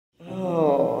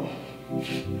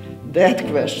That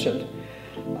question.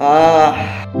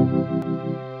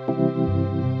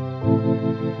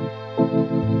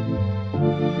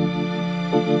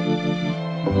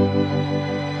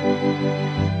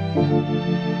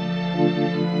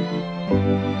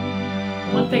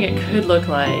 One thing it could look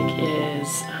like is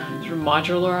sort of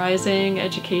modularizing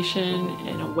education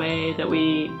in a way that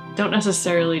we don't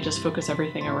necessarily just focus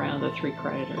everything around the 3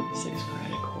 credit or the 6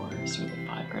 credit course or the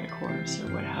 5 credit course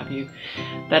or what have you.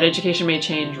 That education may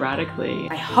change radically.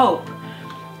 My hope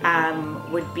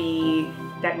would be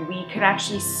that we could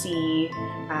actually see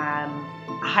a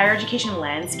higher education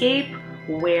landscape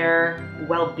where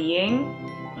well-being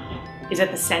is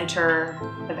at the center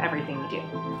of everything we do.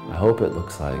 I hope it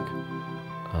looks like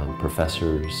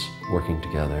professors working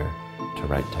together to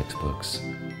write textbooks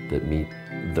that meet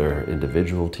their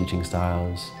individual teaching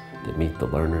styles, that meet the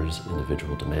learner's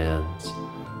individual demands,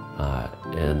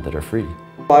 and that are free.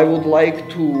 I would like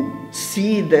to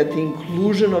see that the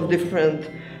inclusion of different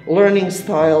learning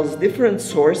styles, different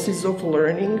sources of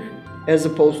learning, as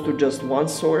opposed to just one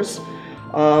source,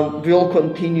 will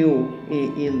continue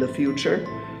in the future.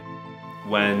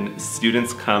 When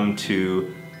students come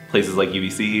to places like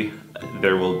UBC,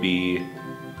 there will be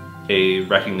a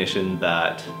recognition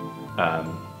that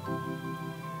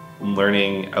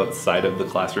learning outside of the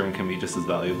classroom can be just as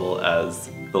valuable as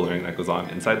the learning that goes on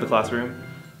inside the classroom.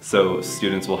 So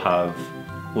students will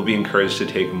be encouraged to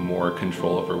take more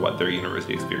control over what their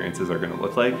university experiences are going to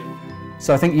look like.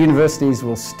 So I think universities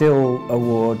will still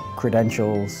award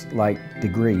credentials like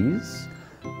degrees,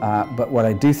 but what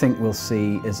I do think we'll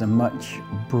see is a much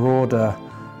broader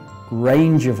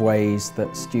range of ways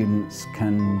that students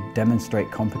can demonstrate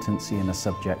competency in a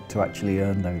subject to actually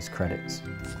earn those credits.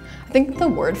 I think the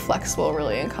word flexible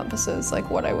really encompasses like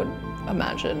what I would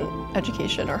imagine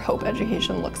education or hope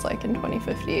education looks like in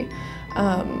 2050,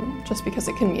 just because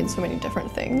it can mean so many different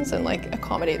things and like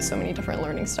accommodate so many different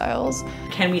learning styles.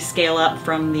 Can we scale up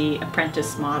from the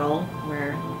apprentice model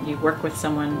where you work with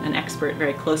someone, an expert,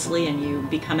 very closely and you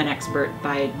become an expert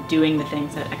by doing the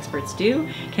things that experts do?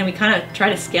 Can we kind of try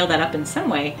to scale that up in some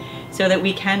way so that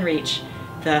we can reach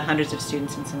the hundreds of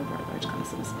students in some of our large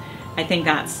classes? I think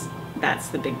that's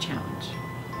the big challenge.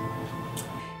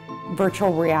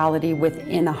 Virtual reality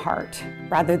within a heart,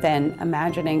 rather than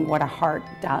imagining what a heart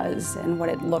does and what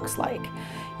it looks like.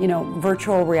 You know,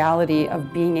 virtual reality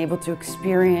of being able to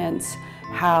experience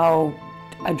how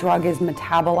a drug is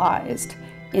metabolized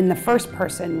in the first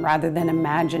person rather than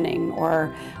imagining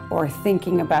or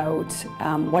thinking about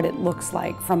what it looks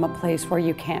like from a place where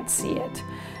you can't see it.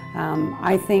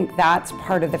 I think that's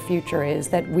part of the future, is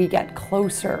that we get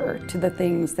closer to the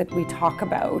things that we talk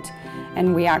about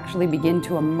and we actually begin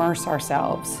to immerse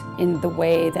ourselves in the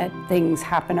way that things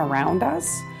happen around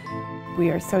us. We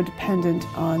are so dependent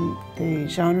on the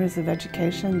genres of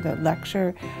education, the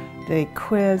lecture, the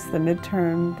quiz, the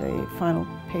midterm, the final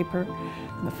paper,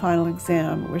 and the final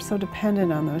exam. We're so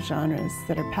dependent on those genres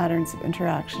that are patterns of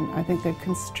interaction. I think they've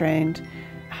constrained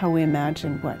how we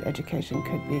imagine what education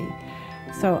could be.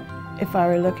 So if I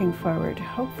were looking forward,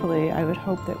 hopefully I would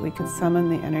hope that we could summon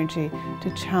the energy to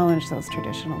challenge those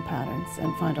traditional patterns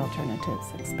and find alternatives,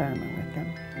 experiment with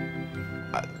them.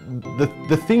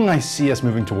 The thing I see us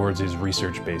moving towards is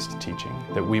research-based teaching,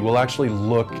 that we will actually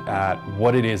look at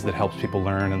what it is that helps people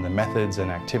learn and the methods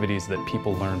and activities that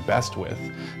people learn best with,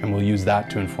 and we'll use that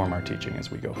to inform our teaching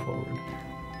as we go forward.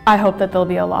 I hope that there'll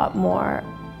be a lot more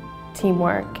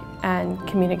teamwork and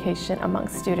communication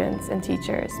amongst students and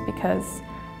teachers, because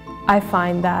I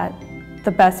find that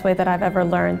the best way that I've ever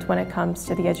learned when it comes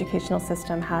to the educational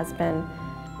system has been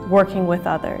working with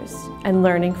others and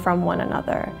learning from one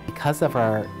another. Because of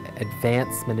our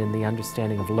advancement in the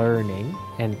understanding of learning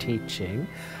and teaching,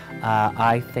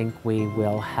 I think we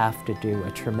will have to do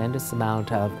a tremendous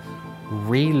amount of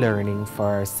relearning for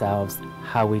ourselves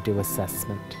how we do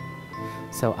assessment.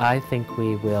 So I think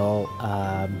we will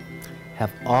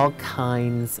have all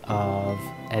kinds of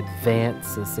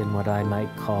advances in what I might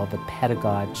call the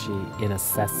pedagogy in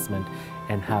assessment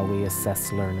and how we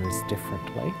assess learners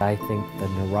differently. I think the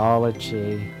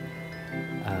neurology,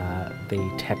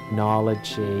 the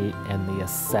technology, and the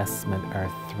assessment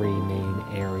are 3 main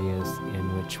areas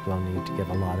in which we'll need to give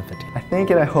a lot of attention. I think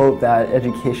and I hope that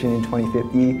education in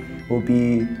 2050 will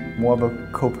be more of a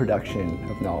co-production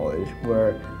of knowledge,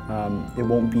 where it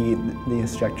won't be the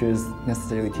instructors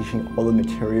necessarily teaching all the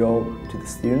material to the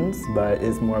students, but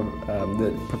it's more of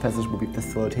the professors will be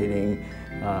facilitating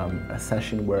a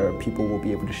session where people will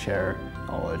be able to share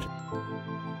knowledge.